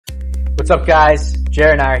What's up, guys?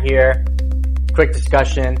 Jared and I are here. Quick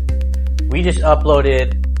discussion. We just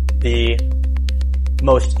uploaded the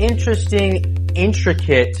most interesting,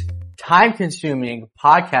 intricate, time-consuming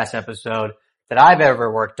podcast episode that I've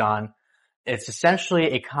ever worked on. It's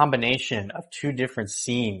essentially a combination of two different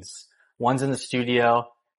scenes. One's in the studio,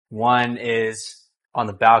 one is on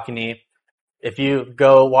the balcony. If you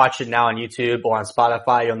go watch it now on YouTube or on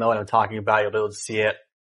Spotify, you'll know what I'm talking about. You'll be able to see it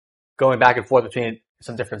going back and forth between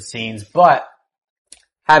some different scenes, but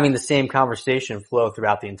having the same conversation flow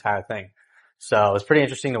throughout the entire thing. So it's pretty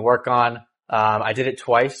interesting to work on. I did it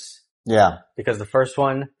twice. Yeah. Because the first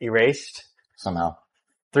one erased. Somehow.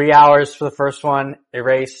 3 hours for the first one,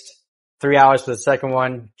 erased. 3 hours for the second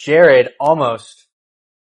one. Jared almost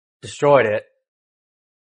destroyed it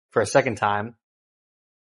for a second time.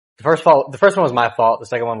 The first one was my fault. The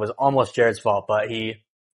second one was almost Jared's fault, but he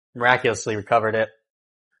miraculously recovered it.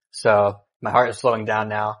 So my heart is slowing down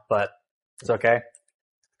now, but it's okay.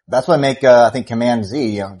 That's what make, I think, Command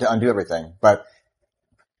Z, to undo everything. But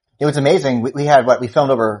it was amazing. We filmed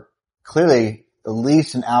over clearly at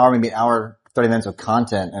least an hour, maybe an hour, 30 minutes of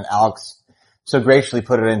content, and Alex so graciously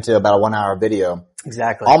put it into about a 1 hour video.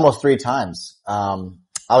 Exactly. Almost 3 times. I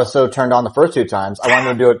was so turned on the first 2 times, I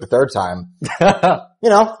wanted to do it the third time.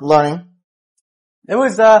 Learning. It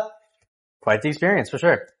was, quite the experience for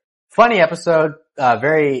sure. Funny episode,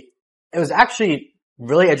 it was actually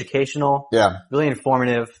really educational. Yeah. Really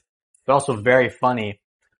informative, but also very funny.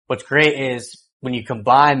 What's great is when you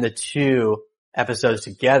combine the 2 episodes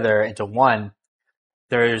together into one,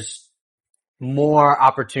 there's more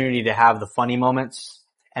opportunity to have the funny moments,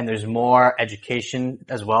 and there's more education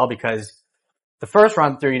as well, because the first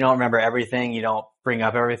run through, you don't remember everything, you don't bring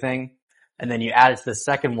up everything, and then you add it to the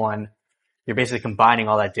second one, you're basically combining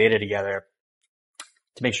all that data together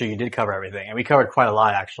to make sure you did cover everything. And we covered quite a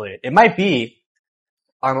lot, actually. It might be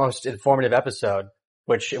our most informative episode,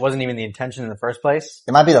 which it wasn't even the intention in the first place.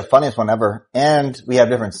 It might be the funniest one ever. And we have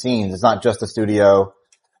different scenes. It's not just the studio.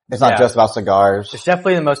 It's not just about cigars. It's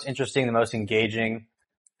definitely the most interesting, the most engaging.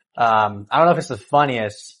 I don't know if it's the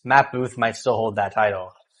funniest. Matt Booth might still hold that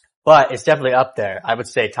title, but it's definitely up there. I would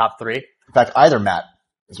say top 3. In fact, either Matt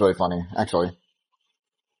is really funny, actually.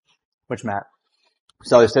 Which Matt?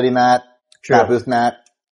 Cellar City Matt. True. Matt Booth Matt.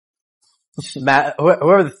 Matt,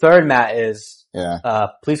 whoever the third Matt is, yeah.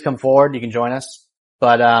 Please come forward. You can join us.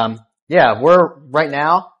 But, we're right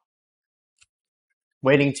now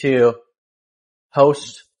waiting to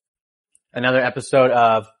host another episode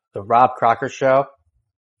of the Rob Crocker Show,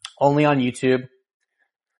 only on YouTube,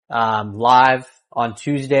 live on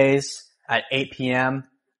Tuesdays at 8 p.m.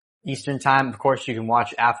 Eastern time. Of course, you can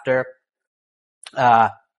watch after.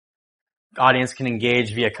 Audience can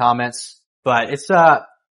engage via comments, but it's,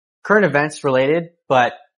 current events related,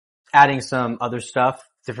 but adding some other stuff,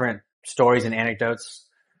 different stories and anecdotes,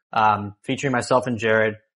 featuring myself and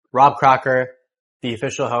Jared, Rob Crocker, the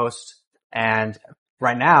official host, and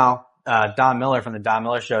right now, Don Miller from the Don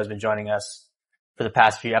Miller Show has been joining us for the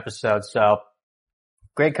past few episodes. So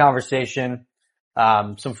great conversation,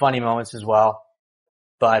 some funny moments as well,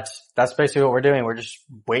 but that's basically what we're doing. We're just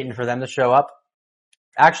waiting for them to show up.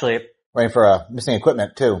 Actually, waiting for missing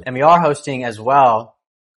equipment too. And we are hosting as well,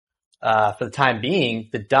 for the time being,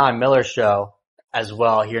 the Don Miller Show as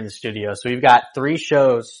well here in the studio. So we've got 3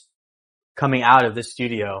 shows coming out of this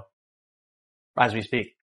studio as we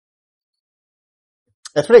speak.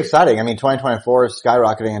 It's pretty exciting. I mean, 2024 is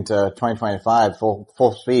skyrocketing into 2025,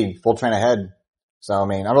 full speed, full train ahead. So, I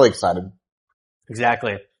mean, I'm really excited.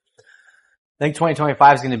 Exactly. I think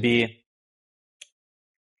 2025 is going to be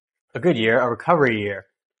a good year, a recovery year.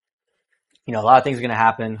 A lot of things are going to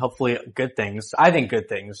happen. Hopefully good things. I think good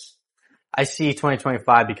things. I see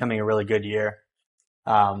 2025 becoming a really good year.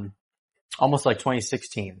 Almost like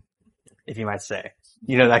 2016, if you might say.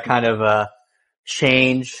 That kind of,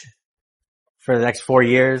 change for the next 4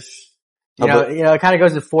 years. It kind of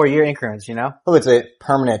goes in 4-year increments, Oh, it's a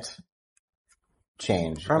permanent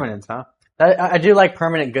change. Permanent, huh? I do like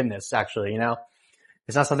permanent goodness, actually,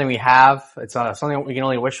 It's not something we have. It's not something we can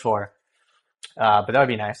only wish for. But that would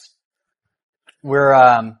be nice.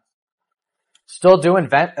 We're, still doing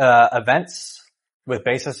events with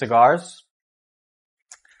Besa Cigars.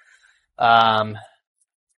 It's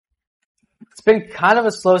been kind of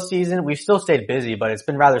a slow season. We've still stayed busy, but it's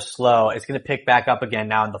been rather slow. It's going to pick back up again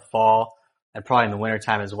now in the fall and probably in the winter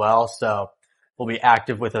time as well. So we'll be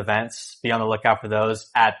active with events. Be on the lookout for those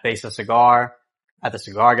at Besa Cigar, at the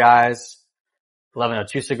Cigar Guys,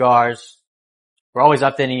 1102 Cigars. We're always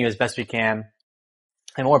updating you as best we can.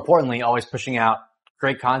 And more importantly, always pushing out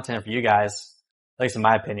great content for you guys, at least in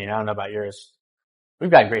my opinion. I don't know about yours.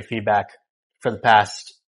 We've got great feedback for the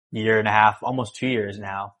past year and a half, almost 2 years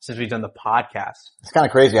now since we've done the podcast. It's kind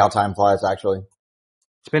of crazy how time flies, actually.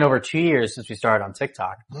 It's been over 2 years since we started on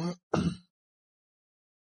TikTok.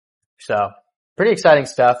 So pretty exciting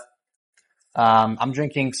stuff. I'm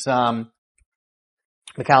drinking some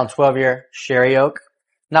Macallan 12-year Sherry Oak.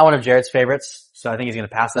 Not one of Jared's favorites, so I think he's going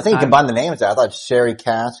to pass this I think time. you combined the names there. I thought Sherry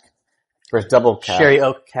Cask versus Double Cask. Sherry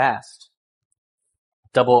Oak Cast.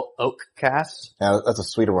 Double Oak Cast. Yeah, that's a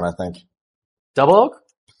sweeter one, I think. Double Oak?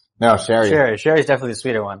 No, Sherry. Sherry's definitely the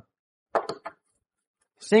sweeter one.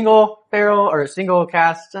 Single barrel or single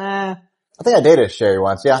cast, I think I dated a Sherry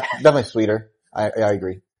once. Yeah, definitely sweeter. I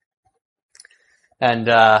agree. And,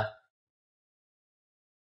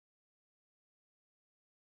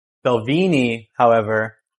 Belvini,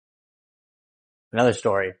 however, another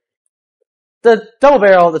story. The double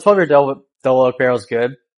barrel, the 12-year double oak barrel is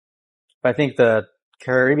good, but I think the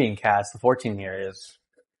Caribbean cast, the 14-year, is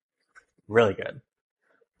really good.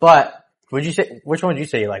 But which one would you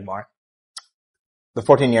say you like more? The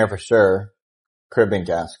 14-year for sure. Caribbean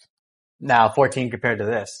Cask. Now, 14 compared to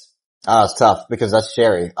this. Oh, it's tough because that's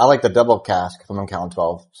Sherry. I like the Double Cask from Macallan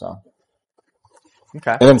 12, so.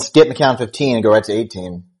 Okay. And then skip Macallan 15 and go right to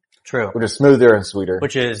 18. True. Which is smoother and sweeter.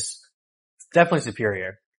 Which is definitely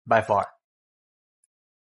superior by far.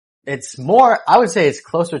 It's more, I would say it's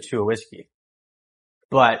closer to a whiskey,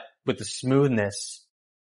 but with the smoothness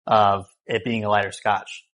of it being a lighter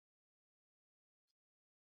scotch.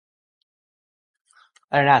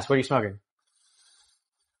 I didn't ask, what are you smoking?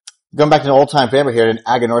 Going back to an old-time favorite here, an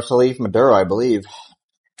Aganorsa Leaf Maduro, I believe.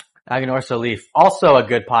 Aganorsa Leaf. Also a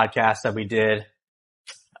good podcast that we did.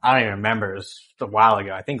 I don't even remember. It was a while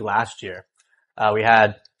ago. I think last year. We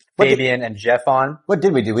had Fabian and Jeff on. What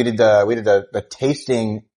did we do? We did the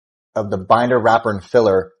tasting of the binder, wrapper, and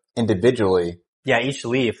filler individually. Yeah, each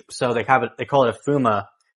leaf. So they call it a fuma,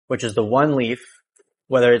 which is the one leaf,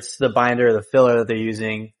 whether it's the binder or the filler that they're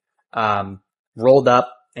using, rolled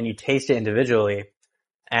up, and you taste it individually.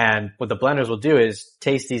 And what the blenders will do is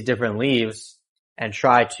taste these different leaves and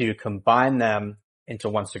try to combine them into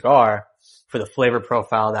one cigar for the flavor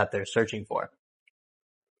profile that they're searching for.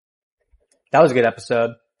 That was a good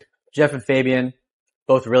episode. Jeff and Fabian,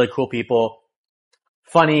 both really cool people.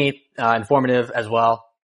 Funny, informative as well.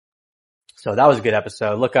 So that was a good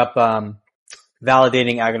episode. Look up Validating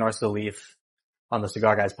Aganorsa Leaf on the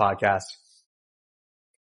Cigar Guys podcast.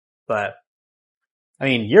 But, I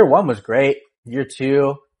mean, year one was great. Year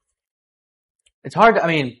two, it's hard to, I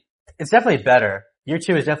mean, it's definitely better. Year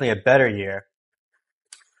two is definitely a better year.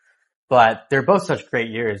 But they're both such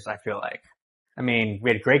great years, I feel like. I mean,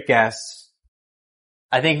 we had great guests.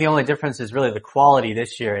 I think the only difference is really the quality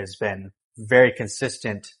this year has been very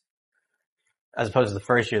consistent as opposed to the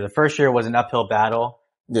first year. The first year was an uphill battle.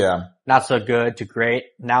 Yeah. Not so good to great.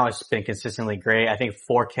 Now it's been consistently great. I think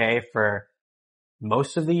 4K for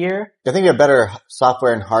most of the year. I think we have better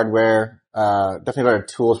software and hardware, definitely better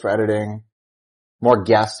tools for editing, more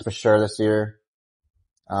guests for sure this year.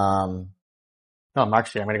 Oh,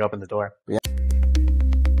 Mark's here. I'm going to go open the door. Yeah.